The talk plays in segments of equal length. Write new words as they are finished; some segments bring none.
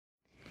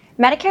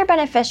Medicare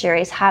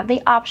beneficiaries have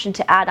the option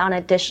to add on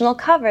additional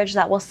coverage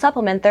that will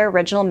supplement their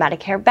original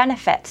Medicare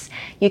benefits.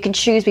 You can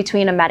choose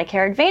between a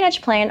Medicare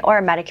Advantage plan or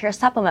a Medicare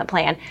Supplement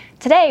plan.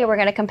 Today, we're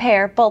going to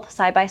compare both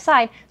side by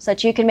side so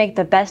that you can make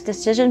the best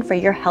decision for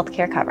your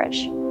healthcare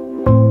coverage.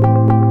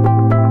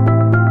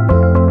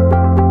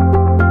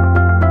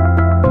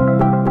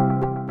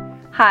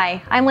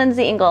 Hi, I'm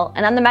Lindsay Engel,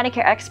 and I'm the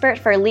Medicare expert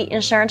for Elite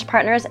Insurance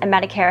Partners and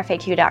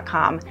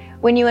MedicareFAQ.com.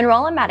 When you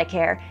enroll in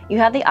Medicare, you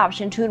have the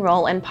option to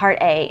enroll in Part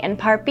A and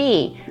Part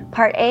B.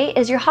 Part A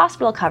is your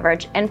hospital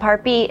coverage, and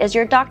Part B is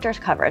your doctor's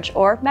coverage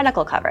or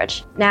medical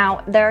coverage.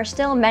 Now, there are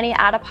still many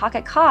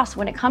out-of-pocket costs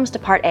when it comes to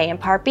Part A and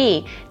Part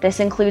B. This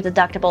includes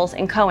deductibles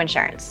and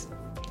coinsurance.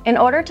 In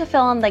order to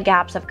fill in the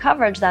gaps of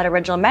coverage that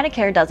original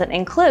Medicare doesn't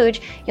include,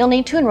 you'll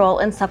need to enroll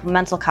in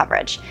supplemental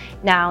coverage.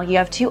 Now, you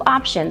have two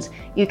options.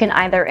 You can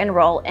either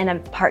enroll in a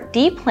Part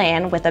D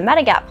plan with a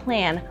Medigap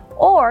plan,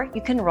 or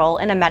you can enroll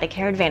in a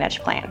Medicare Advantage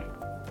plan.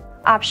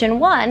 Option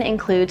 1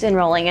 includes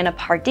enrolling in a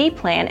Part D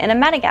plan and a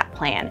Medigap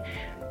plan.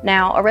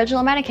 Now,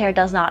 original Medicare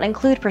does not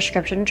include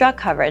prescription drug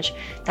coverage.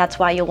 That's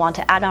why you'll want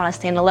to add on a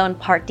standalone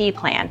Part D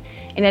plan.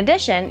 In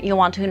addition, you'll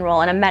want to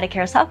enroll in a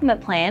Medicare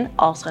Supplement plan,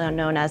 also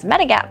known as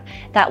Medigap,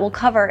 that will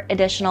cover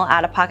additional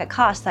out-of-pocket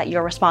costs that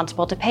you're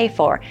responsible to pay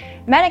for.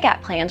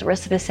 Medigap plans were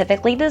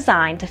specifically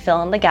designed to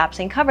fill in the gaps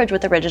in coverage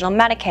with original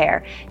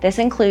Medicare. This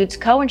includes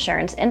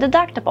coinsurance and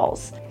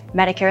deductibles.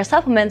 Medicare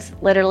supplements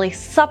literally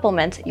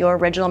supplement your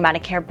original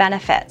Medicare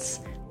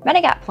benefits.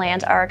 Medigap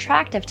plans are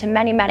attractive to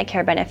many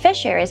Medicare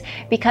beneficiaries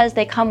because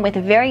they come with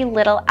very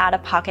little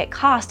out-of-pocket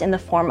cost in the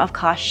form of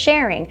cost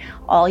sharing.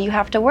 All you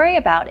have to worry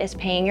about is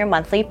paying your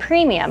monthly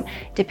premium.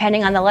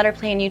 Depending on the letter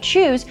plan you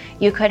choose,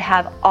 you could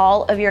have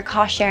all of your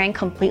cost sharing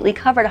completely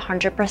covered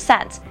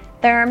 100%.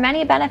 There are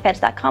many benefits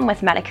that come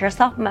with Medicare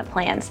supplement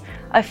plans.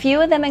 A few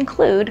of them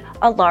include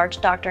a large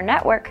doctor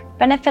network,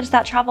 benefits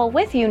that travel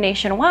with you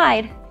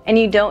nationwide, and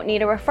you don't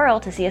need a referral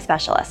to see a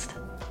specialist.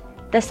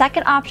 The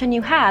second option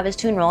you have is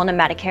to enroll in a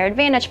Medicare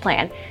Advantage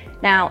plan.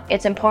 Now,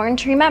 it's important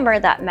to remember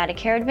that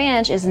Medicare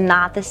Advantage is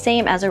not the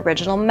same as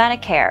original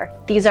Medicare.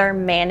 These are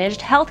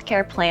managed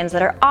healthcare plans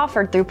that are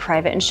offered through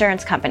private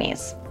insurance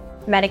companies.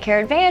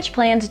 Medicare Advantage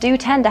plans do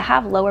tend to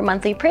have lower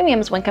monthly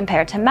premiums when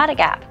compared to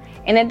Medigap.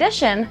 In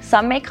addition,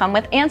 some may come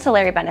with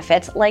ancillary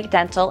benefits like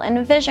dental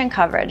and vision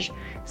coverage.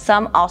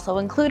 Some also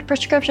include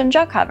prescription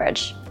drug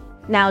coverage.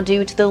 Now,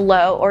 due to the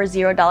low or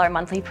 $0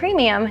 monthly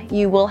premium,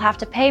 you will have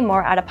to pay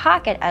more out of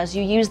pocket as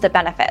you use the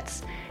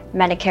benefits.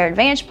 Medicare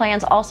Advantage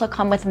plans also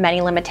come with many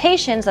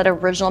limitations that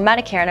original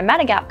Medicare and a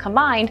Medigap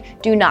combined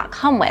do not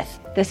come with.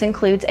 This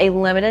includes a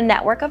limited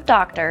network of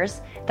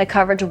doctors, the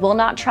coverage will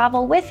not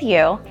travel with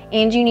you,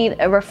 and you need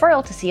a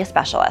referral to see a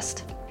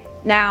specialist.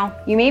 Now,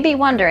 you may be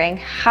wondering,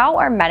 how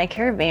are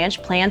Medicare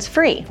Advantage plans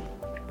free?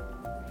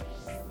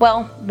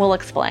 Well, we'll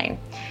explain.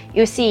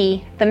 You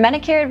see, the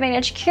Medicare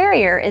Advantage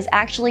carrier is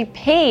actually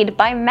paid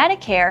by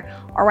Medicare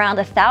around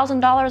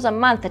 $1,000 a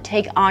month to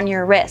take on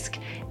your risk.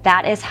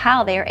 That is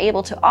how they are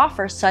able to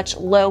offer such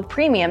low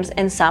premiums,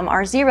 and some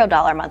are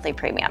 $0 monthly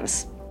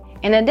premiums.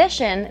 In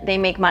addition, they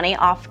make money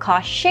off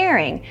cost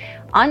sharing.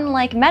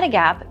 Unlike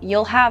Medigap,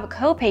 you'll have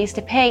copays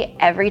to pay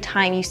every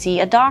time you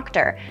see a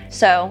doctor.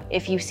 So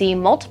if you see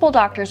multiple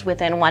doctors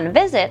within one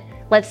visit,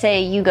 let's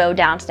say you go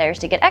downstairs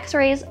to get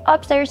x-rays,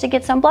 upstairs to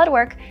get some blood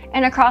work,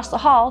 and across the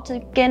hall to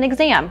get an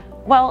exam.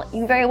 Well,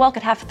 you very well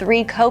could have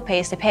 3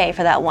 copays to pay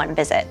for that one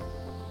visit.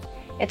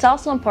 It's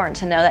also important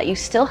to know that you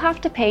still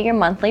have to pay your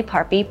monthly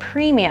Part B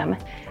premium.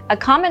 A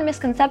common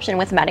misconception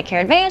with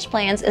Medicare Advantage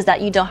plans is that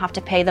you don't have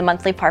to pay the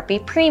monthly Part B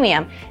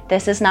premium.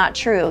 This is not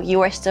true.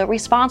 You are still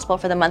responsible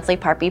for the monthly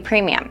Part B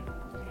premium.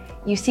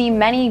 You see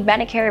many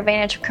Medicare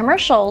Advantage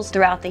commercials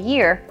throughout the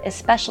year,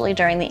 especially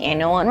during the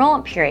annual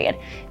enrollment period.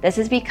 This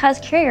is because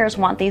carriers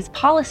want these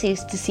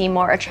policies to seem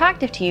more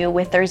attractive to you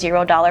with their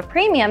 $0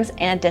 premiums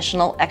and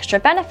additional extra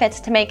benefits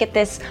to make it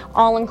this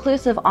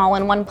all-inclusive,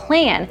 all-in-one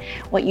plan.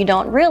 What you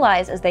don't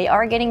realize is they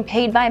are getting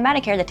paid by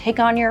Medicare to take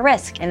on your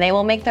risk, and they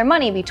will make their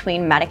money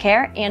between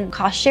Medicare and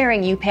cost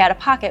sharing you pay out of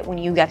pocket when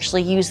you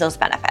actually use those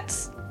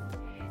benefits.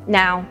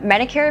 Now,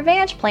 Medicare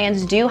Advantage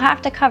plans do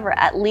have to cover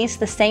at least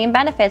the same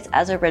benefits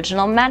as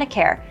original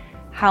Medicare.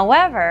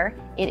 However,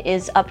 it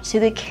is up to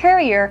the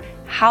carrier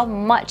how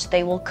much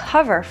they will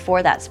cover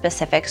for that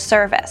specific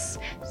service.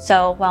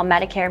 So while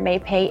Medicare may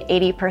pay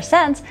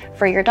 80%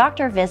 for your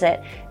doctor visit,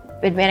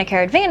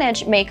 Medicare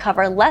Advantage may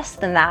cover less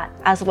than that,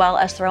 as well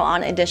as throw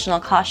on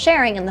additional cost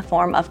sharing in the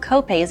form of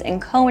copays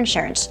and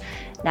coinsurance.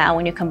 Now,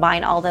 when you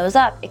combine all those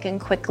up, it can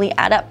quickly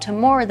add up to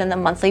more than the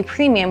monthly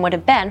premium would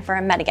have been for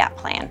a Medigap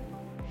plan.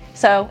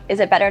 So, is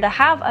it better to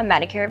have a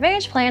Medicare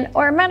Advantage plan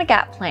or a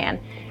Medigap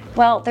plan?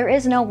 Well, there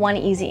is no one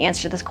easy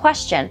answer to this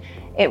question.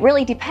 It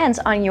really depends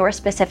on your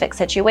specific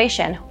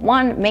situation.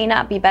 One may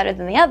not be better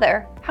than the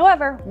other.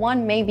 However,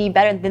 one may be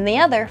better than the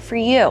other for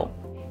you.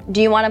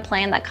 Do you want a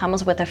plan that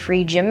comes with a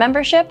free gym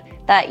membership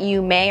that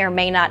you may or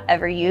may not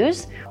ever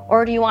use?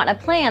 Or do you want a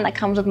plan that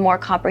comes with more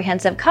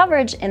comprehensive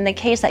coverage in the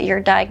case that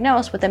you're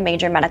diagnosed with a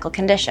major medical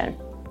condition?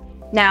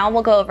 Now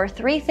we'll go over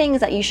 3 things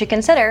that you should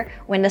consider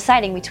when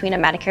deciding between a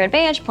Medicare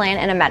Advantage plan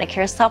and a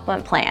Medicare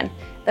Supplement plan.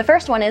 The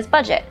first one is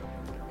budget.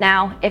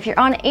 Now, if you're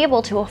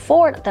unable to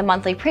afford the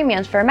monthly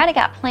premiums for a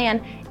Medigap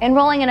plan,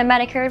 enrolling in a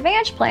Medicare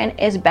Advantage plan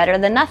is better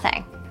than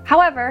nothing.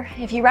 However,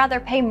 if you'd rather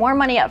pay more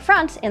money up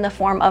front in the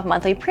form of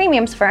monthly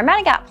premiums for a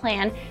Medigap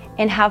plan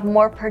and have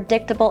more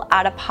predictable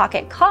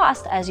out-of-pocket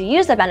costs as you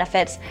use the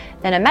benefits,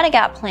 then a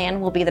Medigap plan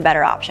will be the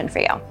better option for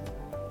you.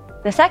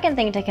 The second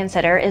thing to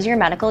consider is your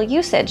medical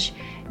usage.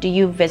 Do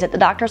you visit the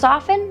doctors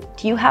often?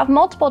 Do you have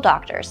multiple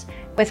doctors?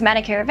 With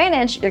Medicare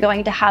Advantage, you're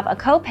going to have a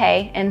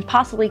copay and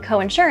possibly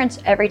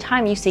coinsurance every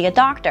time you see a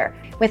doctor.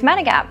 With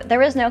Medigap,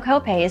 there is no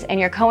copays and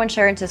your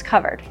coinsurance is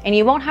covered, and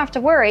you won't have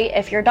to worry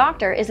if your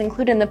doctor is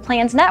included in the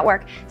plan's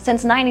network,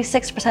 since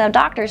 96% of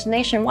doctors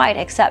nationwide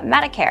accept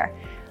Medicare.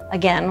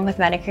 Again, with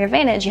Medicare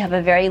Advantage, you have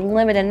a very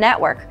limited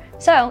network.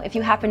 So if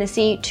you happen to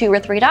see 2 or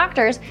 3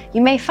 doctors,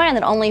 you may find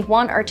that only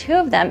 1 or 2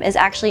 of them is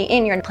actually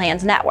in your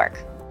plan's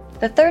network.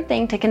 The third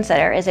thing to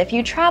consider is if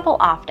you travel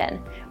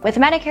often. With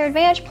Medicare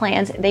Advantage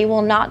plans, they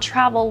will not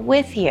travel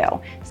with you.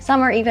 Some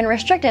are even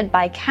restricted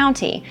by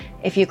county.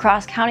 If you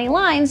cross county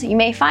lines, you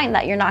may find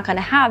that you're not going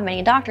to have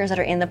many doctors that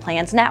are in the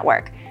plan's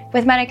network.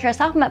 With Medicare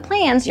Supplement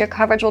plans, your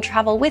coverage will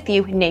travel with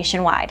you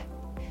nationwide.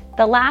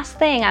 The last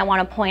thing I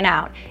want to point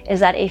out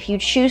is that if you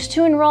choose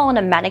to enroll in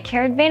a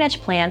Medicare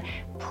Advantage plan,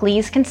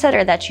 please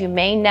consider that you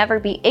may never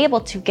be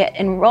able to get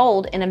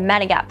enrolled in a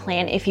Medigap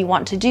plan if you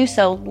want to do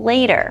so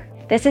later.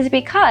 This is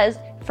because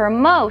for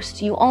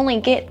most, you only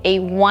get a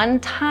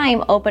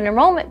one-time open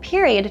enrollment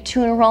period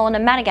to enroll in a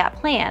Medigap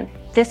plan.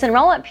 This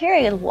enrollment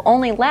period will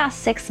only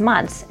last 6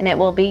 months, and it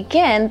will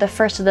begin the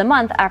first of the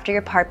month after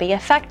your Part B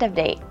effective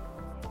date.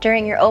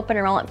 During your open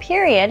enrollment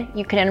period,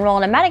 you can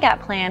enroll in a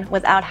Medigap plan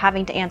without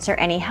having to answer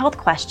any health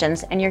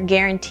questions, and you're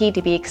guaranteed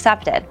to be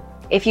accepted.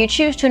 If you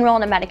choose to enroll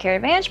in a Medicare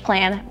Advantage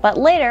plan, but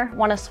later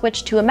want to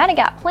switch to a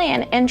Medigap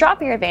plan and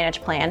drop your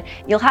Advantage plan,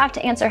 you'll have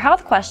to answer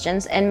health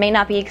questions and may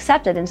not be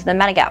accepted into the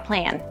Medigap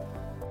plan.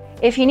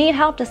 If you need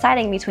help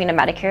deciding between a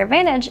Medicare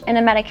Advantage and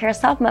a Medicare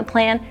Supplement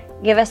plan,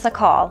 give us a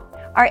call.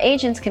 Our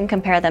agents can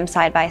compare them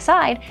side by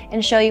side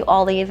and show you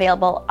all the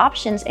available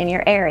options in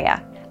your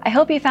area. I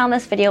hope you found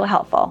this video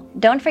helpful.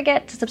 Don't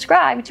forget to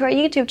subscribe to our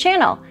YouTube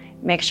channel.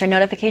 Make sure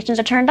notifications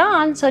are turned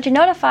on so that you're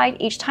notified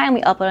each time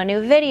we upload a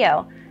new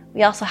video.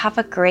 We also have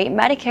a great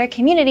Medicare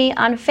community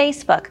on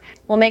Facebook.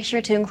 We'll make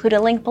sure to include a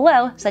link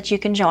below so that you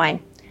can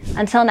join.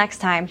 Until next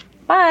time,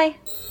 bye!